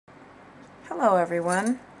Hello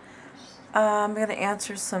everyone. I'm going to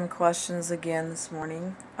answer some questions again this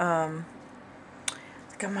morning. I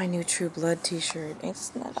got my new True Blood t-shirt.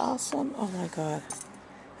 Isn't that awesome? Oh my god.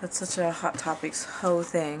 That's such a Hot Topics hoe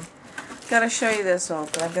thing. Gotta show you this though,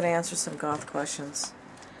 but I'm going to answer some goth questions.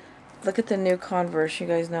 Look at the new Converse. You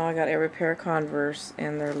guys know I got every pair of Converse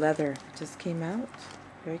and they're leather. Just came out.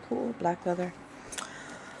 Very cool. Black leather.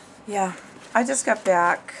 Yeah. I just got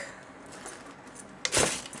back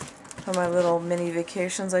on my little mini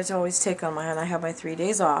vacations I always take on I have my 3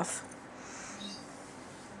 days off.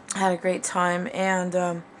 I had a great time and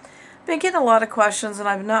been getting a lot of questions and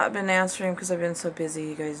I've not been answering because I've been so busy.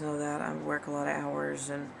 You guys know that. I work a lot of hours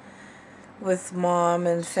and with mom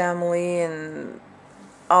and family and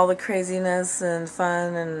all the craziness and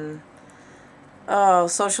fun and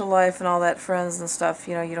social life and all that, friends and stuff.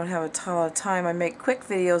 You know, you don't have a lot of time. I make quick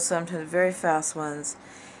videos, sometimes very fast ones.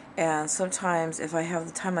 And sometimes, if I have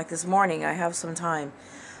the time, like this morning, I have some time.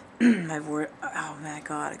 Oh my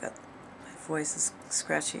god, my voice is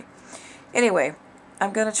scratchy. Anyway,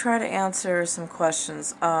 I'm going to try to answer some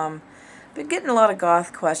questions. Been getting a lot of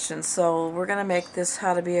goth questions, so we're going to make this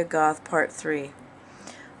How to Be a Goth Part 3.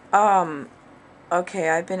 Okay,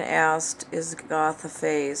 I've been asked, is goth a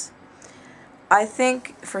phase? I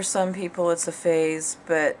think for some people it's a phase,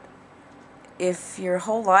 but if your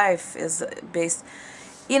whole life is based...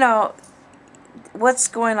 You know, what's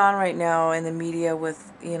going on right now in the media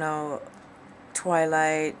with, you know,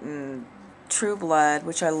 Twilight and True Blood,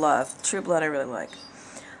 which I love. True Blood I really like.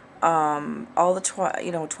 All the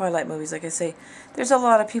Twilight movies, like I say, there's a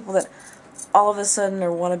lot of people that all of a sudden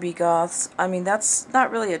are wannabe goths. I mean, that's not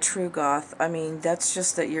really a true goth. I mean, that's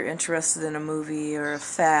just that you're interested in a movie or a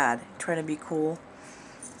fad, trying to be cool.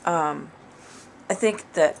 I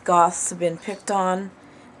think that goths have been picked on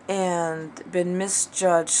and been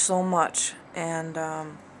misjudged so much and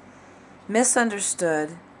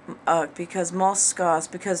misunderstood because most goths,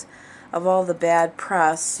 because of all the bad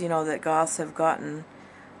press, you know, that goths have gotten,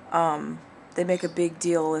 they make a big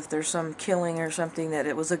deal if there's some killing or something that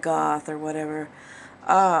it was a goth or whatever.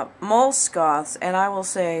 Most goths, and I will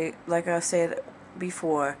say, like I said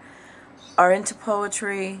before, are into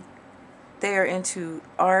poetry, they are into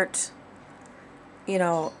art, you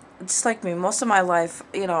know, just like me, most of my life,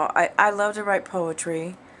 you know, I love to write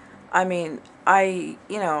poetry. I mean, you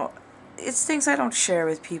know, it's things I don't share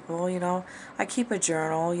with people, you know. I keep a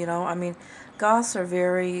journal, you know. I mean, goths are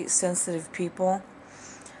very sensitive people.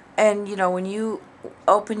 And, you know, when you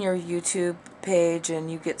open your YouTube page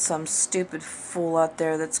and you get some stupid fool out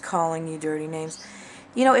there that's calling you dirty names,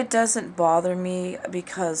 you know, it doesn't bother me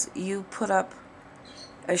because you put up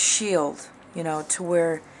a shield, you know, to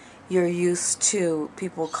where you're used to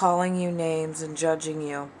people calling you names and judging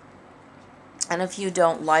you. And if you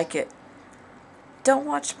don't like it, don't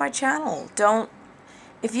watch my channel.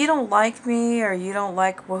 If you don't like me or you don't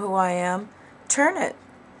like who I am, turn it.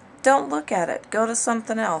 Don't look at it. Go to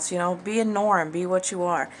something else, you know. Be a norm. Be what you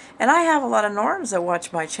are. And I have a lot of norms that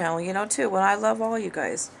watch my channel, you know, too. And I love all you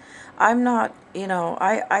guys. I'm not, you know,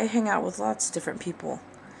 I hang out with lots of different people.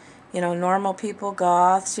 You know, normal people,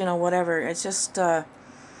 goths, you know, whatever. It's just,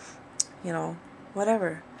 you know,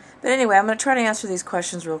 whatever. But anyway, I'm going to try to answer these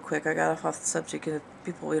questions real quick. I got off the subject of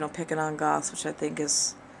people, you know, picking on goths, which I think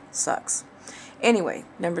sucks. Anyway,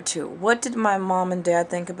 number 2. What did my mom and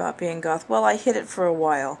dad think about being goth? Well, I hid it for a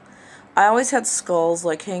while. I always had skulls,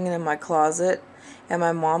 like, hanging in my closet, and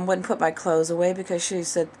my mom wouldn't put my clothes away because she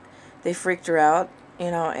said they freaked her out,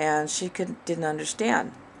 you know, and she didn't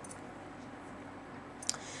understand.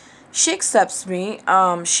 She accepts me.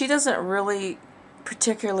 She doesn't really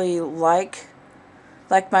particularly like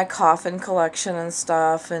my coffin collection and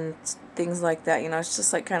stuff and things like that, you know. It's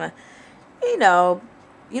just like kind of, you know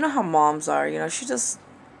how moms are, you know. She just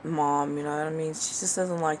mom, you know what I mean. She just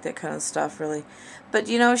doesn't like that kind of stuff really. But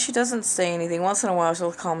you know, she doesn't say anything. Once in a while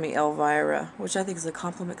she'll call me Elvira, which I think is a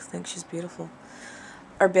compliment because I think she's beautiful,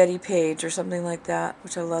 or Betty Page or something like that,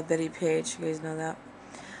 which I love Betty Page. You guys know that.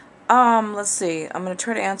 Let's see. I'm going to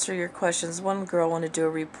try to answer your questions. One girl wanted to do a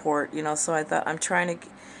report, you know, so I thought I'm trying to...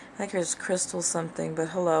 I think there's Crystal something, but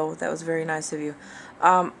hello. That was very nice of you.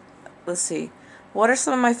 Let's see. What are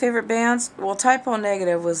some of my favorite bands? Well, Typo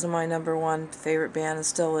Negative was my #1 favorite band and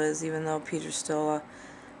still is, even though Peter still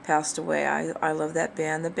passed away. I love that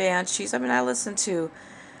band. The Banshees. I mean, I listen to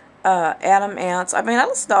Adam Ants. I mean, I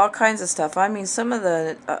listen to all kinds of stuff. I mean, some of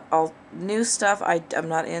the new stuff I'm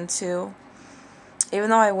not into. Even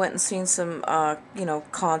though I went and seen some, you know,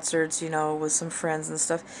 concerts, you know, with some friends and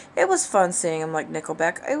stuff, it was fun seeing them, like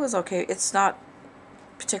Nickelback. It was okay. It's not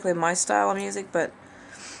particularly my style of music, but...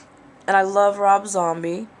 And I love Rob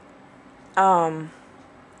Zombie.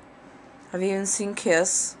 I've even seen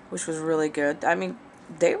Kiss, which was really good. I mean,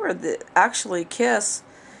 they were actually Kiss,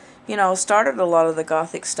 started a lot of the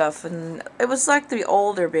gothic stuff, and it was like the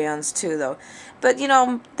older bands too, though. But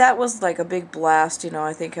that was like a big blast,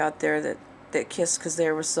 I think out there that Kiss, because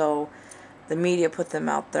they were so, the media put them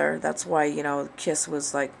out there. That's why Kiss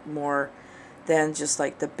was like more than just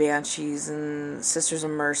like the Banshees and Sisters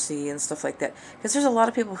of Mercy and stuff like that. Because there's a lot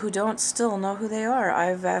of people who don't still know who they are.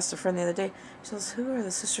 I've asked a friend the other day. She says, "Who are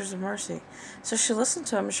the Sisters of Mercy?" So she listened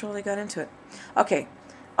to them and she really got into it. Okay,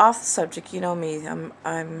 off the subject. You know me. I'm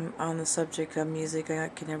on the subject of music. I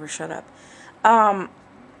can never shut up.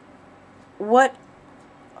 What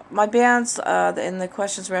my bands and the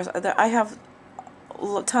questions were asked, I have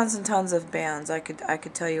tons and tons of bands. I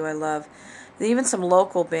could tell you I love. Even some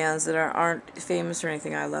local bands that aren't famous or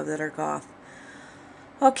anything I love that are goth.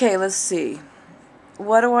 Okay, let's see.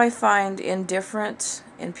 What do I find indifferent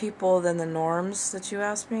in people than the norms that you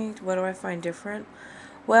asked me? What do I find different?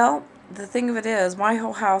 Well, the thing of it is, my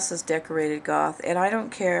whole house is decorated goth, and I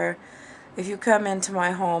don't care if you come into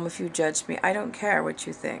my home, if you judge me. I don't care what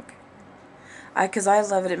you think. Because I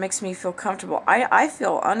love it. It makes me feel comfortable. I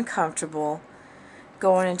feel uncomfortable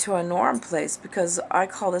going into a norm place because I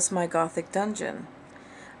call this my gothic dungeon.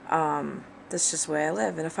 That's just the way I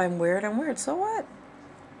live. And if I'm weird, I'm weird. So what?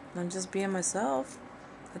 I'm just being myself.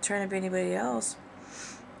 I'm not trying to be anybody else.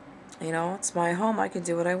 It's my home. I can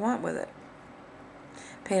do what I want with it.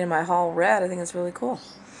 Painted my hall red. I think it's really cool.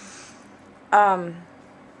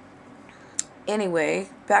 Anyway,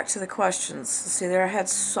 back to the questions. See,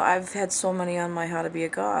 I've had so many on my how to be a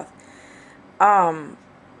goth.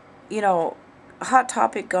 Hot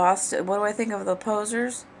topic goths. What do I think of the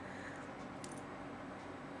posers?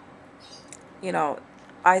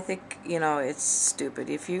 I think, it's stupid.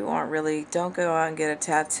 If you aren't really, don't go out and get a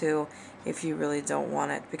tattoo if you really don't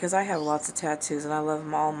want it. Because I have lots of tattoos and I love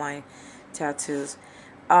them, all my tattoos.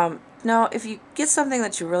 No, if you get something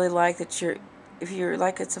that you really like, if you're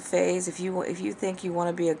like it's a phase, if you think you want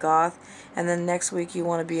to be a goth, and then next week you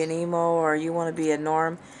want to be an emo or you want to be a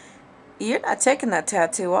norm, you're not taking that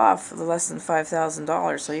tattoo off for less than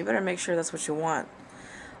 $5,000, so you better make sure that's what you want.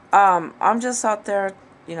 I'm just out there,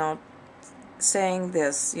 saying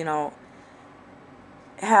this,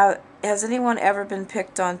 has anyone ever been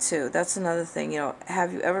picked on too? That's another thing,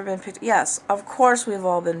 have you ever been picked? Yes, of course we've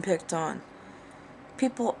all been picked on.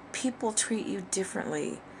 People treat you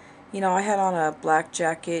differently. I had on a black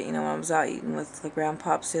jacket, when I was out eating with the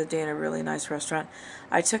grandpops the other day in a really nice restaurant.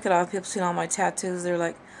 I took it off, people seen all my tattoos, they're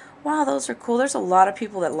like, wow, those are cool. There's a lot of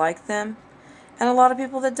people that like them, and a lot of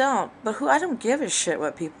people that don't. But I don't give a shit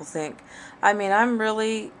what people think. I mean,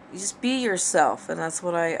 just be yourself, and that's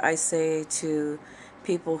what I say to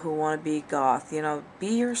people who want to be goth. Be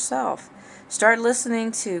yourself. Start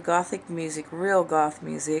listening to gothic music, real goth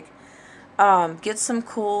music. Get some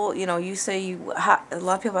cool, you say a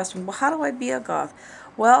lot of people ask me, well, how do I be a goth?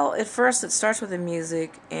 Well, at first it starts with the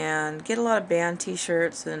music, and get a lot of band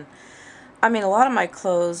t-shirts, and I mean, a lot of my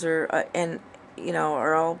clothes are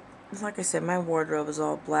all, like I said, my wardrobe is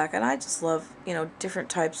all black, and I just love, different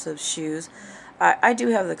types of shoes. I do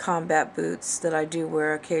have the combat boots that I do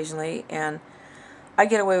wear occasionally, and I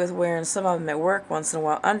get away with wearing some of them at work once in a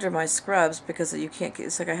while under my scrubs because you can't get,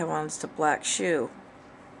 it's like I have on just a black shoe.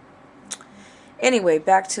 Anyway,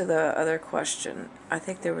 back to the other question. I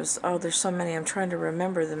think there was, there's so many, I'm trying to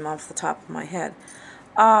remember them off the top of my head.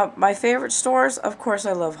 My favorite stores, of course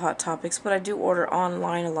I love Hot Topics, but I do order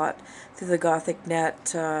online a lot through the Gothic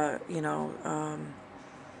Net,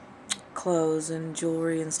 clothes and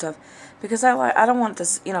jewelry and stuff, because I don't want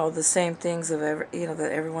this, the same things that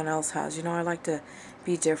everyone else has. I like to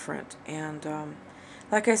be different, and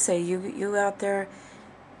like I say, you out there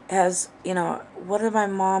has, what do my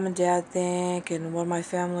mom and dad think, and what do my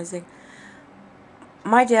family think?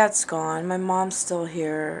 My dad's gone, my mom's still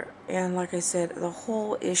here, and like I said, the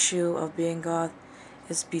whole issue of being goth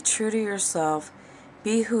is be true to yourself,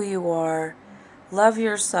 be who you are, love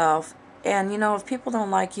yourself, and if people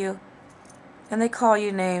don't like you, and they call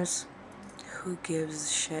you names, who gives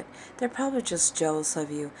a shit? They're probably just jealous of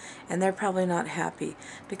you, and they're probably not happy,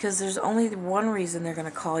 because there's only one reason they're going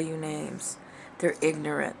to call you names. They're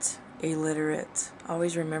ignorant, illiterate.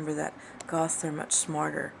 Always remember that. Goths are much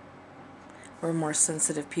smarter. We're more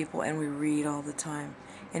sensitive people, and we read all the time.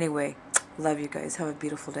 Anyway, love you guys. Have a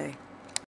beautiful day.